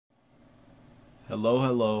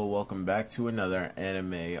Hello, welcome back to another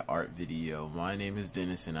anime art video. My name is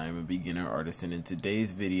Dennis and I am a beginner artist, and in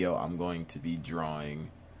today's video I'm going to be drawing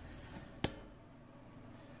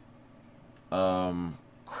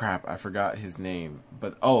crap, I forgot his name,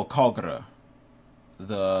 but Kagura.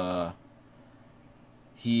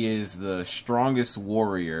 He is the strongest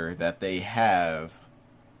warrior that they have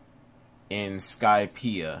in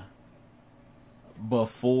Skypiea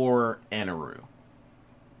before Eneru.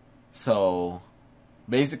 So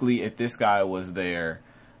basically, if this guy was there,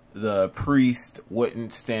 the priest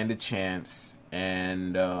wouldn't stand a chance,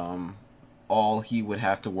 and all he would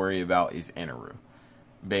have to worry about is Eneru.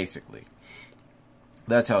 Basically,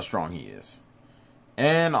 that's how strong he is.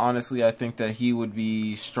 And honestly, I think that he would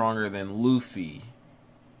be stronger than Luffy.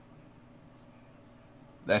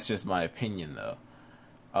 That's just my opinion, though.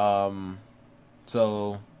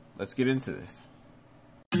 So let's get into this.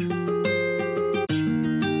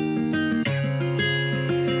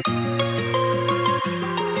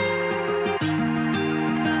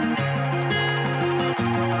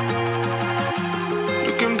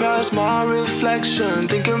 Past my reflection,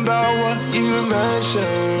 thinking about what you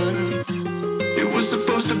mentioned. It was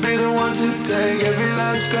supposed to be the one to take every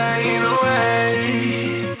last pain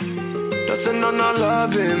away. Nothing on our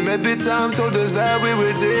loving, maybe time told us that we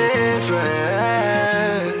were different.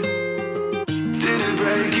 Did it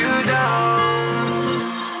break you down?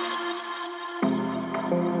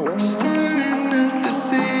 Staring at the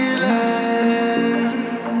ceiling,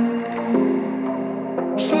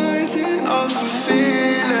 fighting off a fear.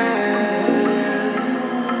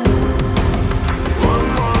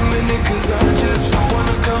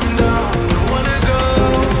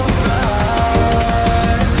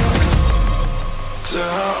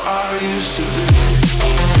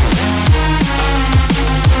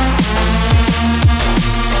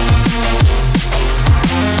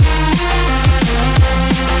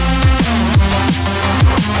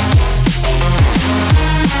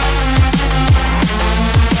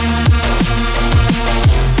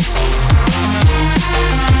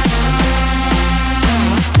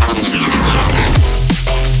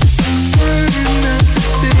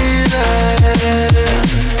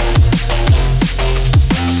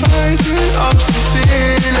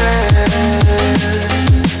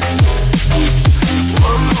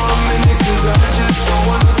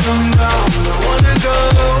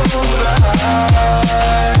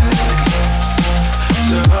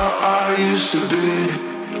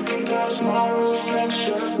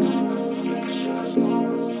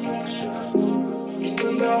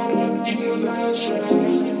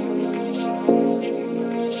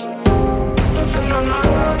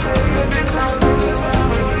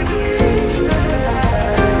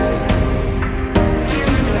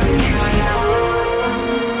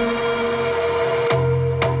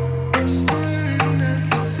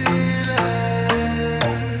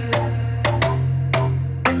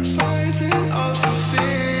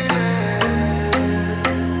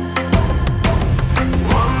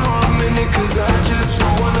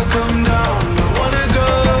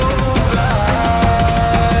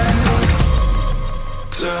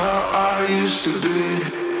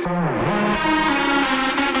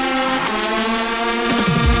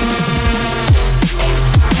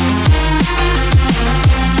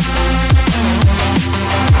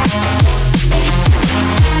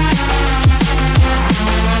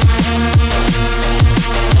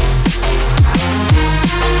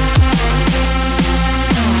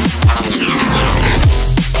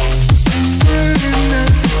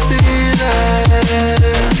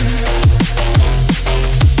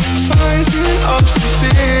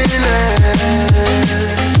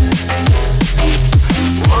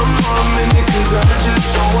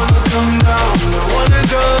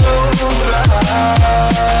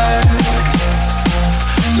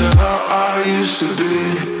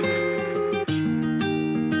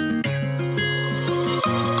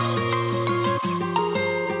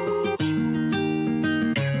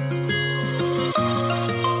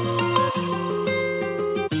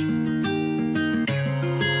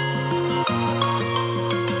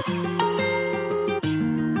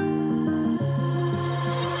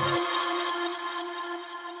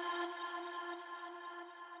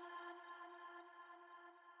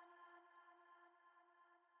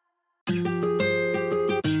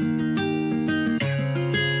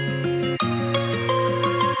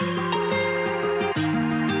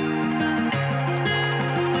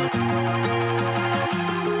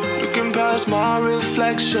 My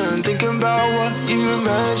reflection, thinking about what you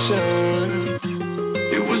mentioned.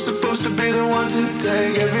 It was supposed to be the one to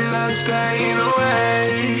take every last pain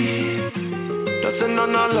away. Nothing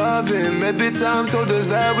on our loving. Maybe time told us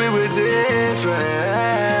that we were different.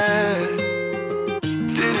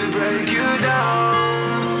 Did it break you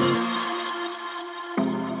down?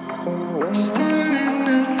 Staring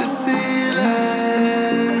at the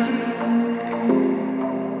ceiling,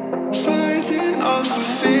 fighting off a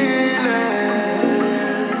feeling.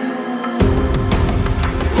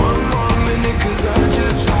 One more minute, 'cause I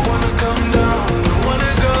just don't wanna come down. Don't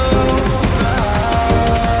wanna go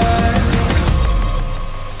back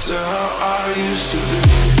to how I used to be.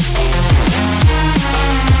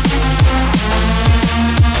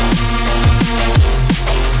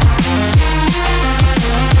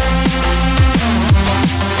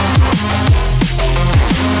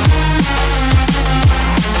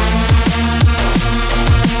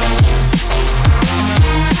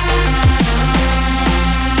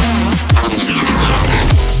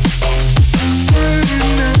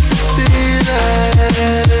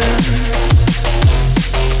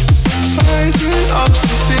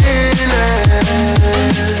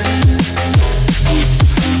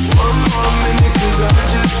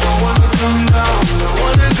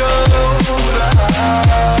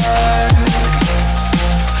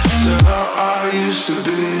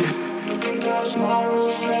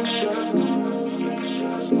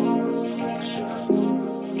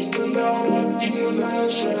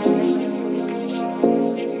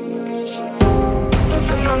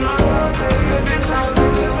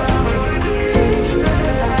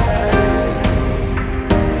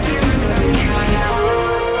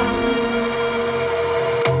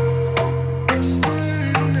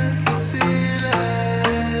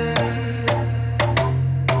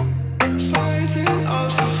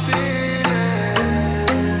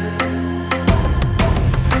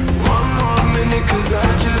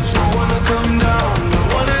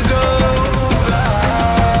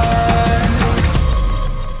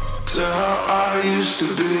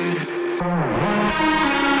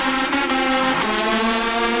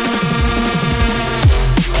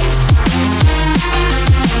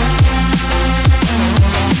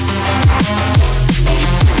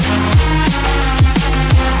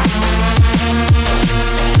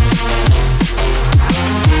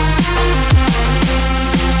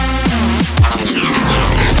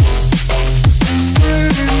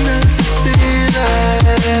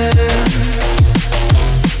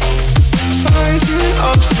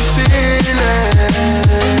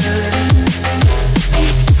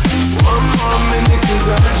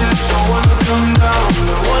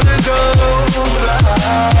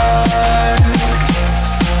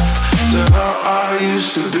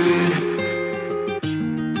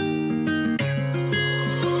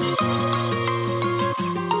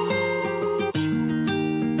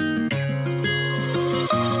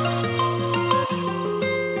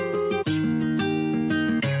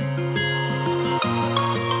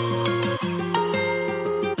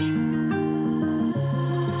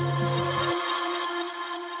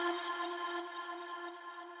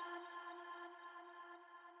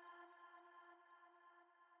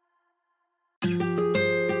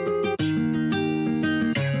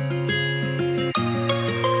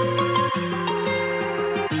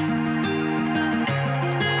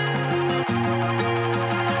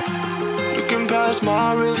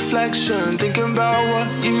 My reflection, thinking about what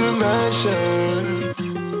you mentioned.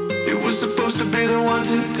 It was supposed to be the one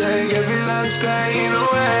to take every last pain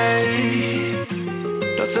away.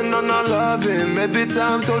 Nothing on our loving. Maybe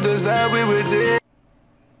time told us that we were dead.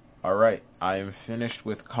 Alright, I am finished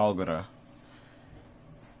with Kalgara.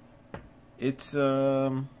 It's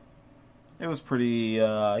it was pretty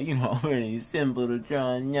you know, pretty simple to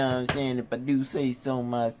draw, you know what I'm saying, if I do say so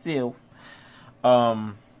myself.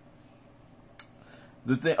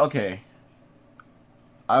 The thing, okay,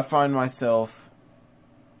 I find myself,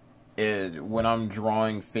 when I'm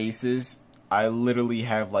drawing faces, I literally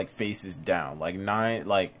have, like, faces down, like, I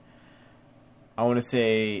want to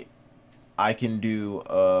say I can do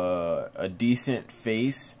a decent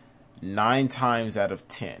face 9 times out of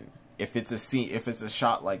 10. If it's a scene, if it's a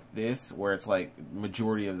shot like this, where it's, like,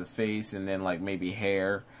 majority of the face, and then, like, maybe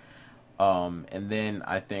hair, and then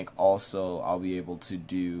I think also I'll be able to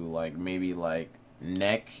do, like, maybe, like,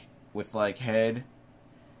 neck with like head,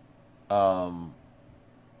 pause,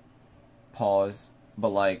 but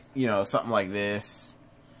like, you know, something like this,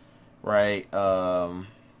 right? Let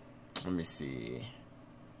me see,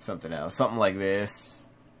 something else, something like this,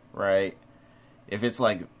 right? If it's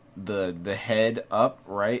like the head up,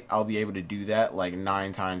 right, I'll be able to do that like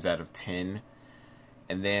 9 times out of 10.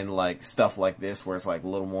 And then like stuff like this where it's like a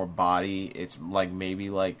little more body, it's like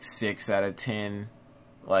maybe like 6 out of 10,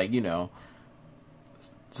 like, you know.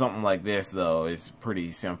 something like this though is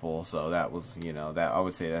pretty simple. So that was, you know, that I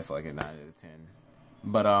would say that's like a 9 out of 10.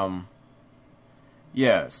 But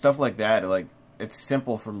yeah, stuff like that, like it's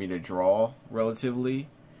simple for me to draw relatively,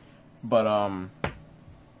 but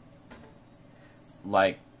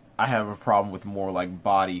like I have a problem with more like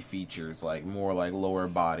body features, like more like lower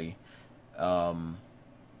body.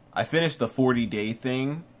 I finished the 40-day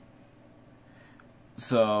thing,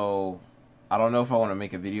 so I don't know if I want to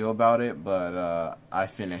make a video about it, but I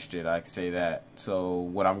finished it, I can say that. So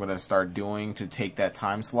what I'm going to start doing to take that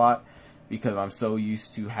time slot, because I'm so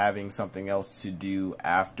used to having something else to do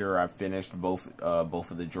after I've finished both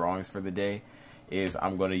of the drawings for the day, is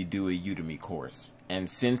I'm going to do a Udemy course. And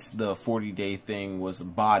since the 40-day thing was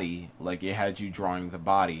body, like it had you drawing the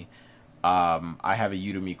body, I have a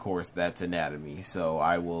Udemy course that's anatomy. So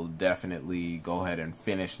I will definitely go ahead and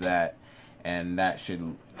finish that, and that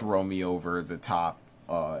should throw me over the top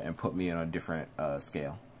and put me on a different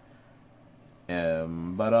scale.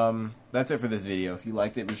 That's it for this video. If you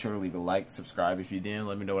liked it, be sure to leave a like, subscribe if you didn't.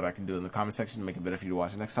 Let me know what I can do in the comment section to make it better for you to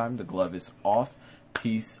watch next time. The glove is off.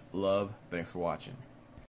 Peace, love, thanks for watching.